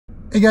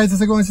Hey guys,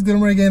 how's it going? It's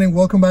Dilmer again and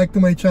welcome back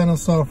to my channel.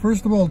 So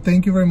first of all,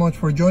 thank you very much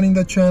for joining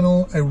the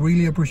channel. I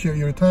really appreciate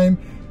your time.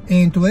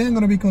 And today I'm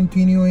going to be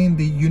continuing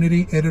the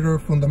Unity Editor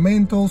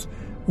fundamentals.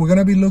 We're going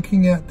to be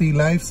looking at the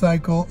life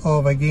cycle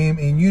of a game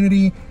in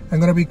Unity. I'm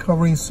going to be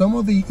covering some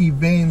of the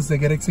events that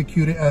get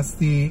executed as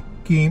the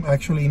game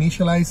actually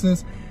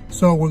initializes.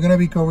 So we're going to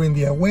be covering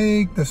the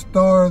awake, the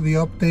start, the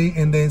update,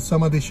 and then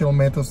some additional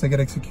methods that get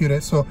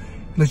executed. So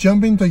let's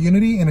jump into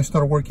Unity and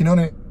start working on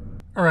it.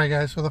 Alright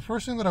guys, so the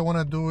first thing that I want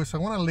to do is I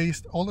want to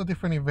list all the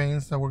different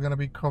events that we're going to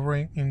be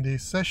covering in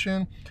this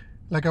session.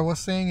 Like I was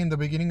saying in the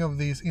beginning of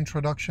this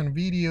introduction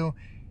video,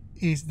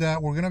 is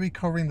that we're going to be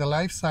covering the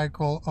life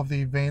cycle of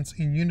the events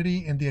in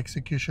Unity and the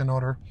execution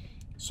order.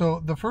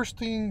 So the first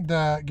thing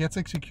that gets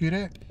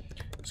executed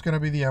is going to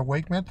be the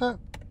awake method.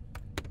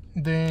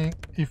 Then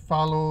it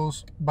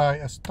follows by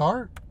a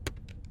start.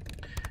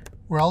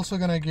 We're also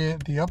going to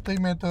get the update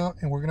method,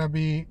 and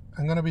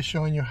I'm going to be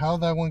showing you how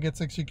that one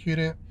gets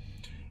executed.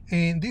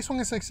 And this one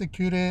is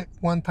executed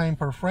one time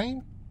per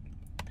frame,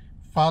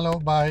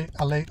 followed by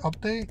a late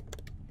update,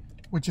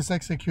 which is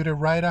executed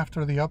right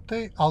after the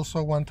update,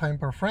 also one time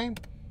per frame.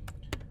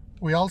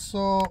 We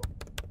also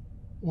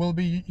will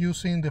be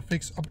using the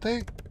fix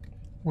update,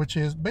 which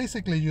is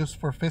basically used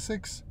for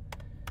physics.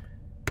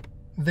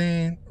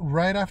 Then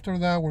right after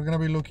that, we're going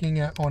to be looking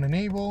at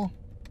OnEnable,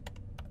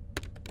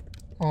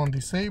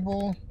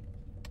 OnDisable,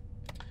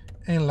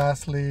 and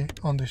lastly,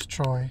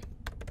 OnDestroy.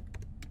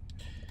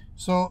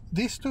 So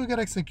these two get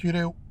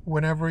executed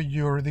whenever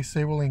you're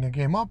disabling a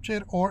game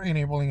object or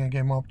enabling a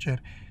game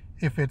object.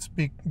 If it's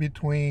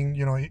between,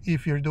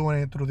 if you're doing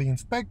it through the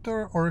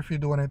inspector or if you're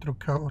doing it through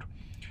code.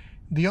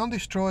 The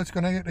OnDestroy is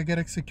going to get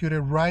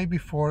executed right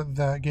before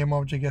the game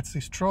object gets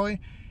destroyed.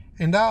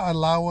 And that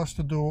allows us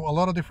to do a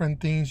lot of different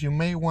things. You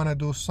may want to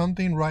do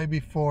something right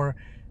before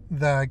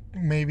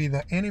maybe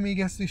the enemy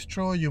gets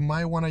destroyed. You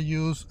might want to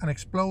use an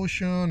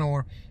explosion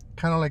or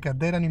kind of like a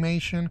dead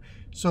animation.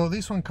 So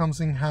this one comes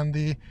in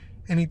handy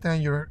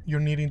anytime you're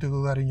needing to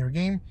do that in your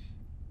game.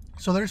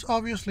 So there's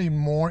obviously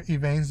more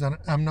events that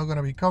I'm not going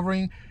to be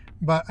covering,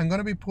 but I'm going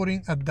to be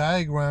putting a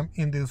diagram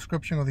in the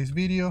description of this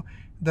video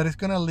that is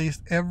going to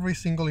list every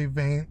single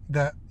event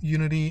that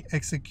Unity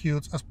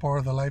executes as part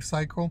of the life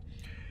cycle.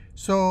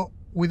 So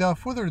without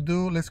further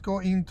ado, let's go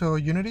into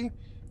Unity,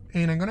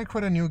 and I'm going to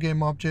create a new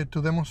game object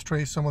to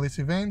demonstrate some of these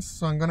events.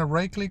 So I'm going to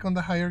right click on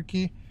the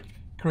hierarchy,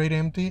 create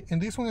empty, and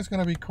this one is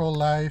going to be called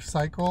life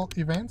cycle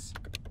events.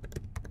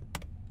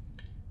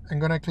 I'm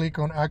going to click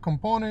on add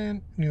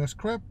component, new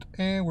script,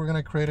 and we're going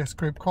to create a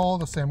script called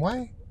the same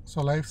way,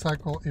 so life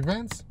cycle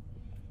events.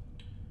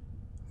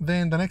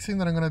 Then the next thing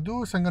that I'm going to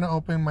do is I'm going to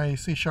open my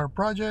C#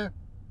 project,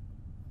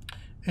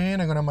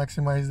 and I'm going to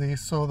maximize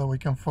this so that we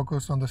can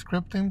focus on the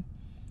scripting.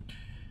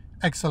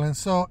 Excellent.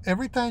 So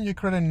every time you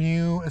create a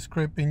new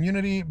script in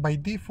Unity, by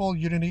default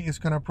Unity is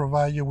going to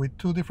provide you with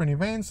two different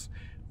events.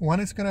 One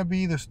is going to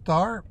be the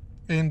start,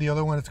 and the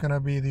other one is going to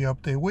be the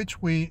update,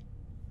 which we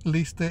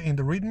listed in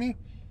the README.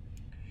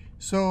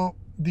 So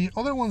the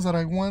other ones that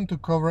I want to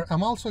cover,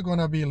 I'm also going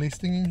to be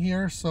listing in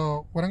here.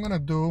 So what I'm going to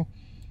do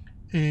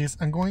is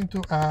I'm going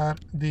to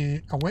add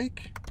the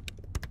awake.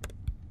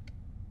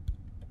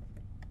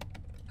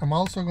 I'm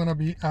also going to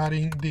be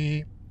adding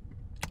the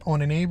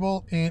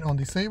OnEnable and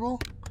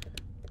OnDisable.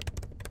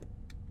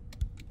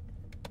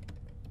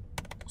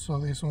 So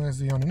this one is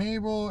the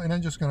OnEnable, and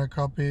I'm just going to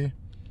copy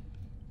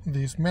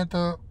this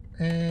method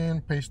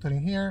and paste it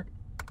in here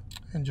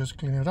and just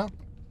clean it up.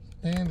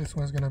 And this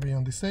one is going to be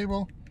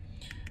OnDisable.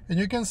 And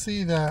you can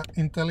see that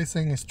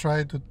IntelliSense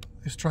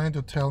is trying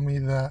to tell me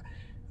that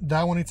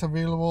one is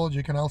available.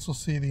 You can also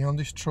see the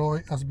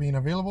OnDestroy as being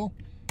available.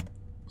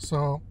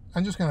 So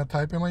I'm just going to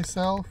type it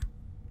myself.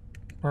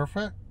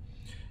 Perfect.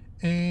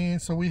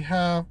 And so we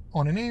have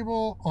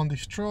OnEnable,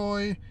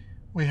 OnDestroy.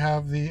 We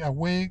have the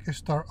awake,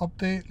 start,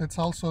 update. Let's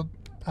also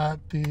add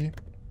the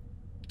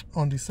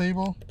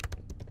OnDisable.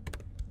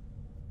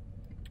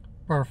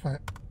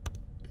 Perfect.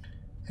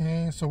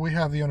 And so we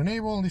have the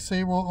OnEnable,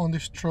 OnDisable,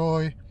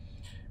 OnDestroy.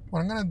 What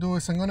I'm going to do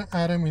is I'm going to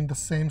add them in the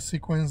same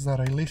sequence that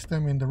I list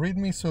them in the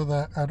README so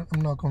that I'm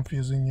not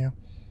confusing you.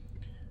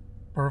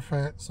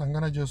 Perfect. So I'm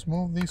going to just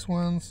move these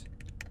ones,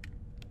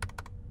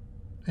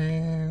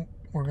 and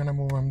we're going to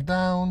move them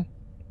down.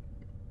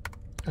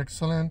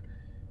 Excellent.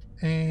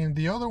 And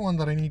the other one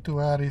that I need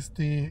to add is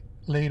the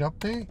late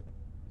update.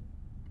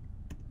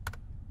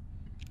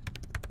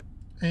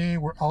 And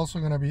we're also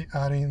going to be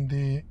adding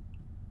the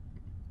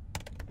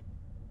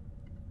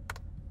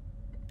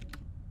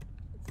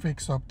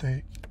fix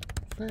update.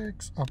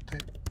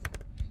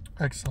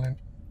 Excellent.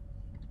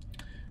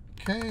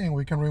 Okay, and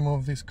we can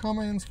remove these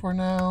comments for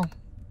now,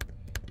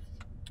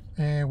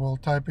 and we'll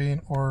type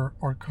in our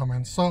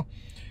comments. So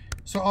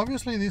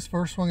obviously this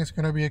first one is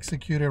going to be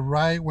executed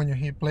right when you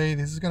hit play.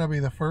 This is going to be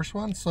the first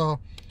one. So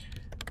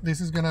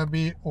this is going to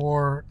be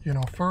our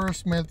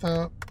first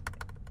method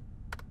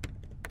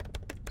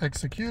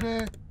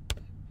executed.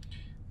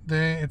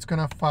 Then it's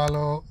going to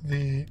follow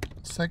the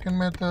second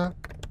method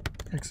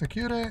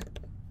executed.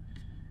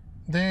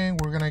 Then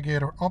we're gonna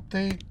get our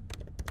update,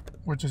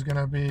 which is going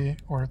to be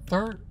our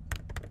third.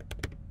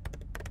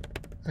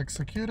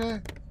 Execute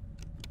it.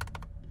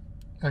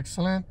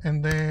 Excellent.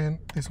 And then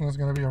this one is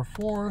going to be our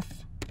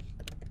fourth.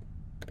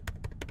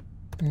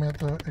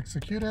 Method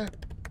execute it.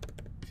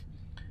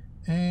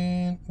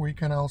 And we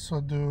can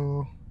also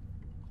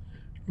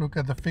look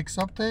at the fix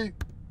update.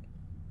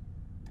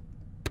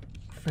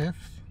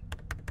 Fifth.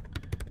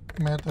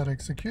 Method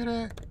execute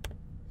it.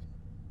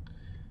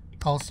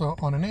 Also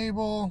on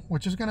enable,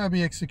 which is going to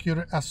be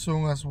executed as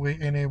soon as we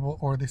enable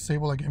or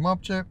disable a game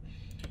object.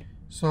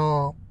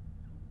 So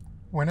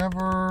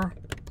whenever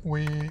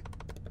we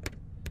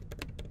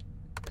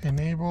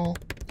enable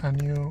a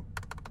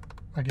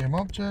game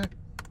object,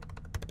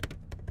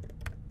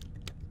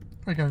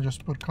 we can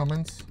just put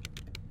comments.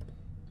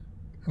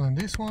 And then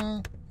this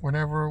one,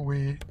 whenever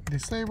we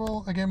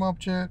disable a game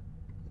object.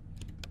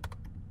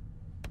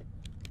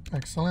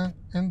 Excellent.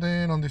 And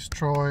then on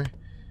destroy,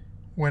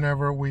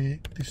 whenever we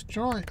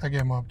destroy a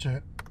game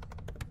object.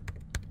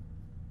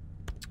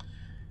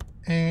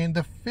 And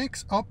the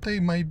fix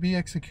update might be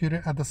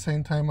executed at the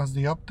same time as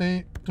the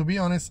update. To be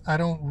honest, I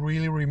don't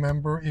really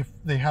remember if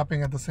they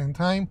happen at the same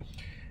time.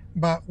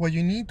 But what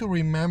you need to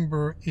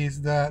remember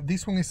is that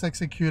this one is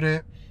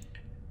executed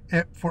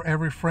for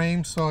every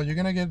frame. So you're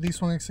going to get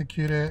this one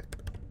executed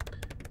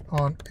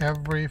on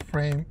every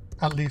frame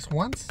at least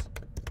once.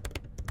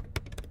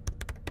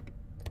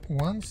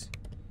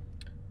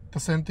 The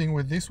same thing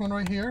with this one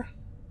right here.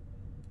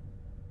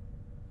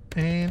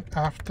 And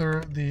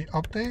after the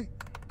update.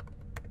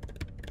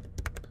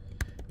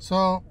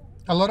 So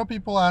a lot of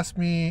people ask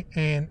me,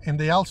 and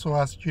they also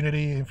ask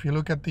Unity, if you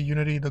look at the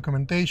Unity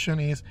documentation,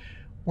 is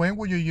when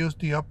will you use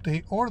the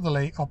update or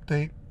delay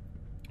update?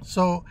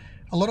 So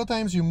a lot of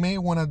times you may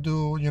want to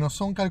do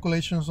some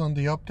calculations on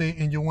the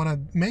update, and you want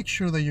to make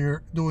sure that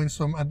you're doing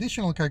some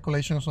additional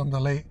calculations on the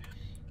delay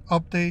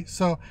update.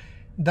 So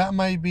that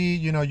might be,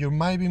 you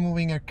might be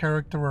moving a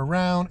character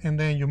around, and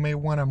then you may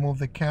want to move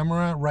the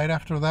camera right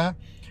after that.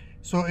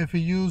 So if you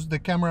use the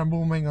camera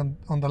movement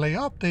on delay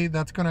update,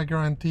 that's going to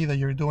guarantee that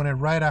you're doing it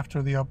right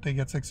after the update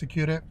gets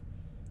executed.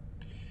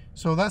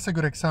 So that's a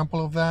good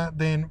example of that.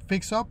 Then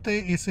fix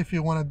update is if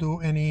you want to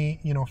do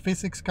any,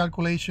 physics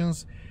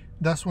calculations.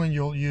 That's when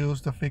you'll use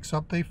the fix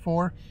update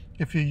for.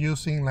 If you're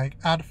using like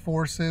add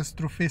forces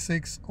through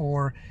physics,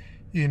 or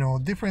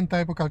different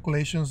type of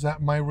calculations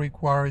that might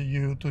require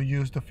you to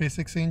use the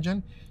physics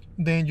engine,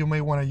 then you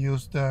will want to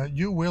use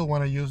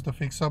the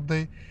fix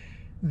update.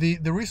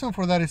 The reason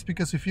for that is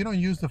because if you don't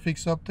use the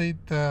fix update,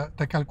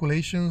 the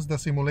calculations, the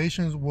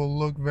simulations will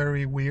look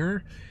very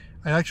weird.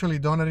 I actually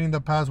done it in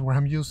the past where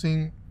I'm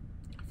using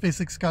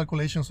physics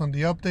calculations on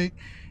the update,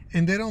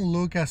 and they don't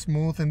look as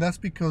smooth, and that's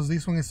because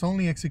this one is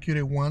only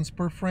executed once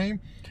per frame,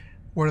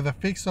 where the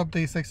fix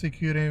update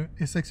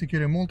is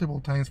executed multiple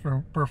times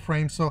per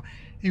frame, so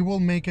it will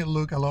make it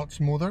look a lot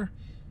smoother.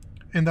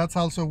 And that's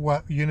also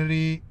what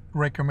Unity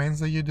recommends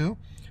that you do.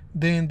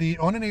 Then the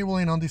on-enable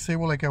and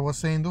on-disable, like I was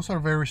saying, those are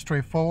very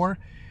straightforward.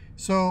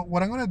 So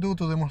what I'm going to do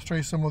to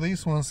demonstrate some of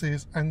these ones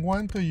is I'm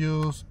going to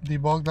use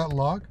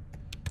debug.log.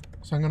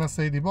 So I'm going to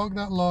say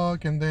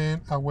debug.log, and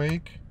then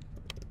awake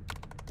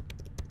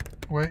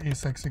where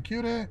is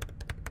executed.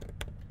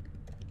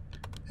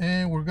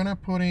 And we're going to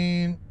put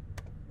in,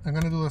 I'm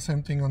going to do the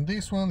same thing on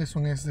this one. This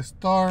one is the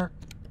start.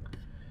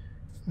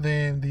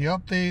 Then the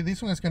update,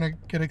 this one is going to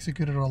get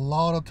executed a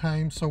lot of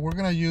times. So we're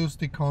going to use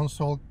the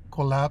console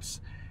collapse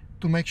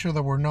to make sure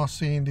that we're not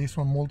seeing this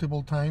one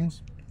multiple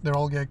times. They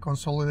all get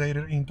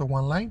consolidated into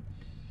one line.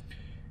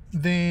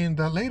 Then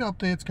the late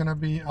update is going to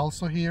be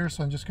also here.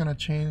 So I'm just going to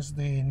change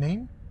the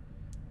name,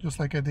 just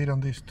like I did on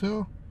these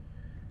two.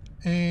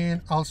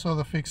 And also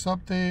the fix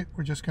update,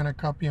 we're just going to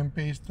copy and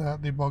paste the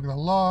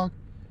debug.log.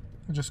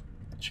 We'll just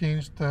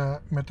change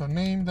the method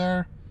name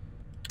there.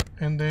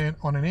 And then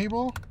on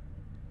enable,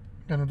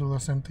 I'm going to do the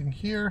same thing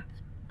here.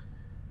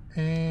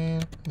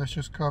 And let's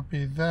just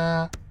copy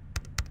that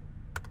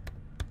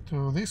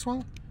to this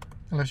one.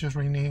 And let's just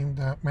rename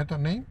the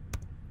method name.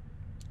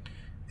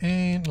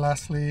 And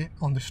lastly,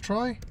 on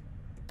destroy,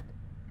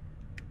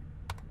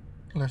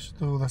 let's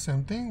do the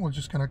same thing. We're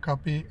just going to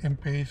copy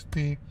and paste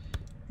the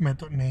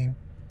method name.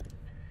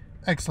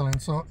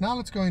 Excellent. So now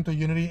let's go into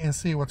Unity and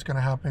see what's going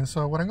to happen.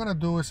 So what I'm going to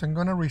do is I'm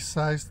going to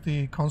resize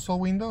the console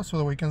window so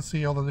that we can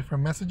see all the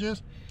different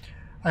messages.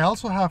 I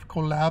also have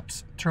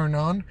collapse turned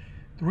on.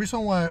 The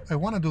reason why I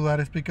want to do that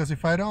is because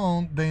if I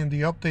don't, then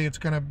the update is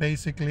going to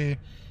basically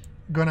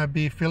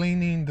be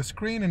filling in the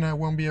screen, and I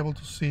won't be able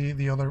to see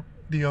the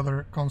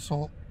other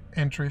console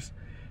entries.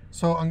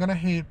 So I'm going to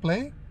hit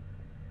play,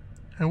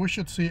 and we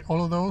should see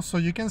all of those. So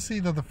you can see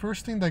that the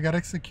first thing that got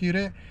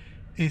executed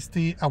is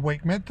the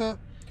awake method.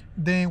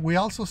 Then we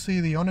also see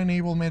the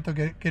on-enable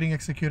method getting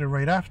executed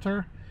right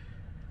after.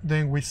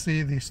 Then we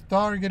see the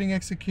start getting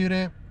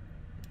executed,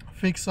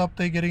 fix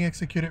update getting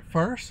executed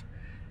first,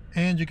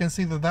 and you can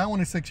see that that one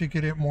is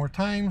executed more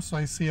times. So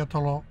I see a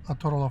total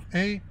of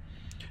 8.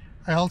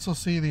 I also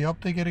see the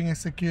update getting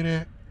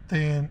executed,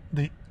 then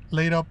the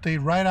late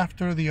update right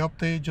after the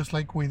update, just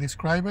like we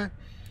describe it.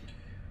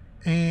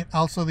 and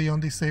also the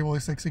OnDisable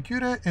is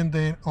executed, and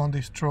then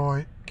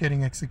OnDestroy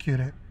getting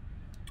executed.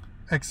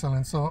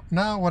 Excellent. So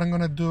now what I'm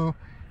going to do,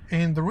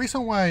 and the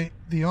reason why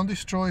the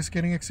OnDestroy is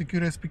getting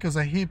executed is because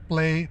I hit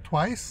play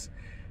twice.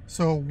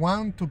 So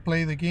one to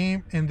play the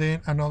game, and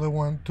then another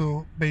one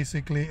to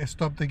basically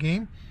stop the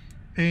game.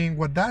 And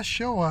what that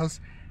shows us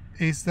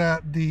is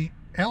that the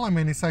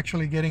element is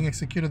actually getting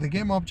executed. The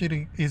game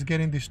object is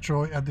getting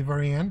destroyed at the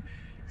very end,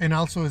 and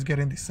also is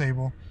getting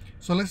disabled.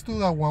 So let's do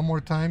that one more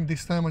time.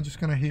 This time I'm just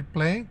going to hit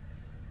play.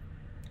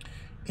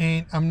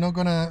 And I'm not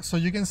gonna, so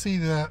you can see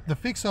the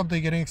fix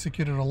update getting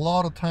executed a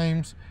lot of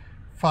times,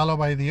 followed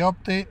by the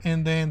update,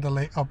 and then the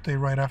late update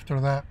right after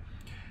that.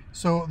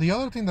 So the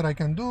other thing that I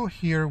can do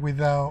here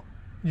without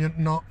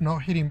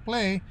not hitting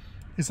play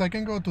is I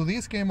can go to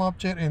this game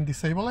object and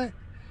disable it,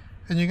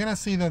 and you're gonna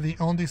see that the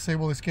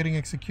OnDisable is getting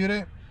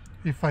executed.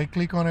 If I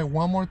click on it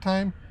one more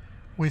time,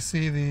 we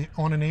see the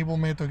OnEnable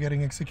method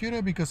getting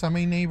executed because I'm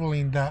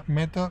enabling that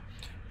method,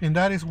 and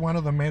that is one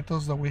of the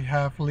methods that we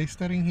have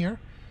listed in here,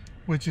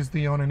 which is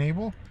the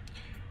OnEnable.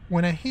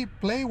 When I hit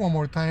play one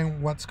more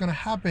time, what's going to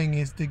happen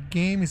is the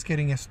game is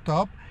getting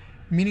stopped,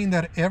 meaning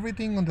that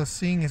everything on the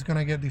scene is going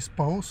to get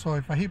disposed. So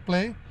if I hit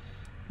play,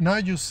 now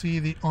you see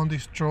the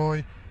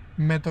OnDestroy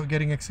method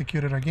getting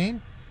executed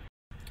again.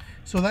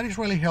 So that is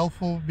really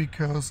helpful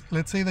because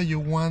let's say that you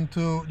want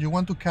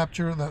to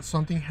capture that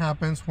something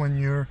happens when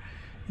you're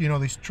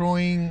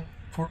destroying,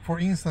 for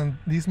instance,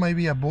 this might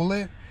be a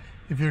bullet.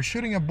 If you're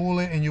shooting a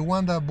bullet and you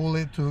want that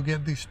bullet to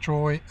get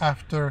destroyed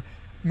after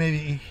maybe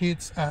it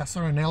hits a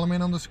certain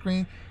element on the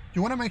screen,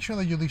 you want to make sure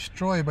that you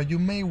destroy it, but you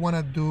may want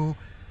to do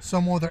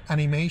some other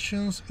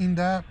animations in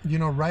that,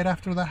 right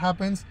after that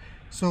happens.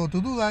 So to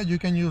do that, you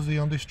can use the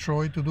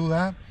OnDestroy to do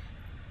that.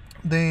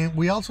 Then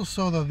we also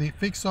saw that the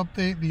fix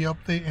update, the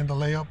update, and the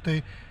lay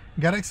update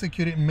got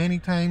executed many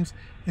times,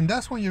 and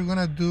that's when you're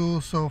gonna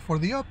do, so for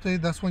the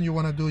update, that's when you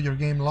want to do your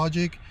game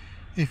logic.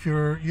 If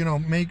you're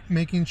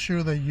making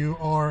sure that you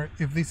are,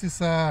 if this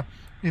is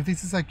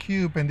a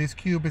cube, and this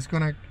cube is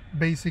gonna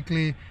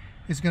basically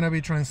be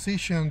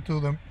transitioned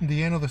to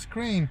the end of the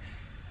screen,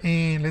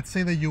 and let's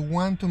say that you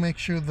want to make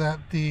sure that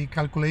the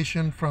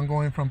calculation from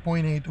going from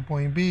point A to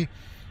point B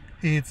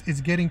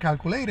it's getting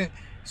calculated.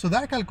 So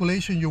that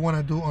calculation you want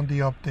to do on the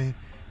update.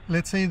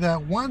 Let's say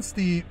that once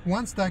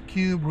that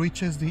cube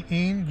reaches the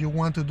end, you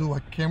want to do a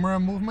camera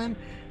movement.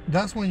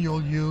 That's when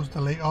you'll use the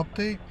lay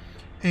update,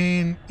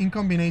 and in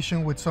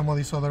combination with some of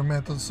these other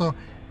methods. So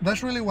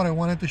that's really what I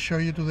wanted to show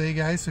you today,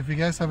 guys. If you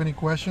guys have any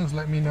questions,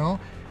 let me know.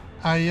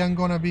 I am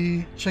gonna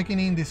be checking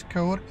in this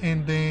code,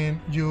 and then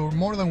you're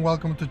more than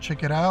welcome to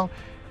check it out.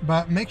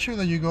 But make sure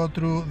that you go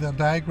through the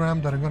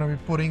diagram that I'm gonna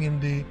be putting in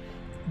the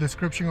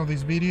description of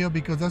this video,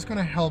 because that's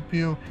gonna help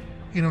you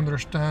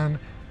understand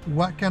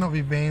what kind of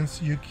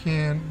events you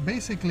can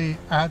basically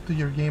add to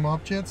your game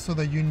objects so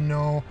that you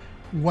know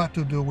what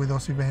to do with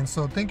those events.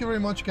 So thank you very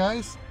much,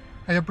 guys.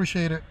 I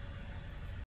appreciate it.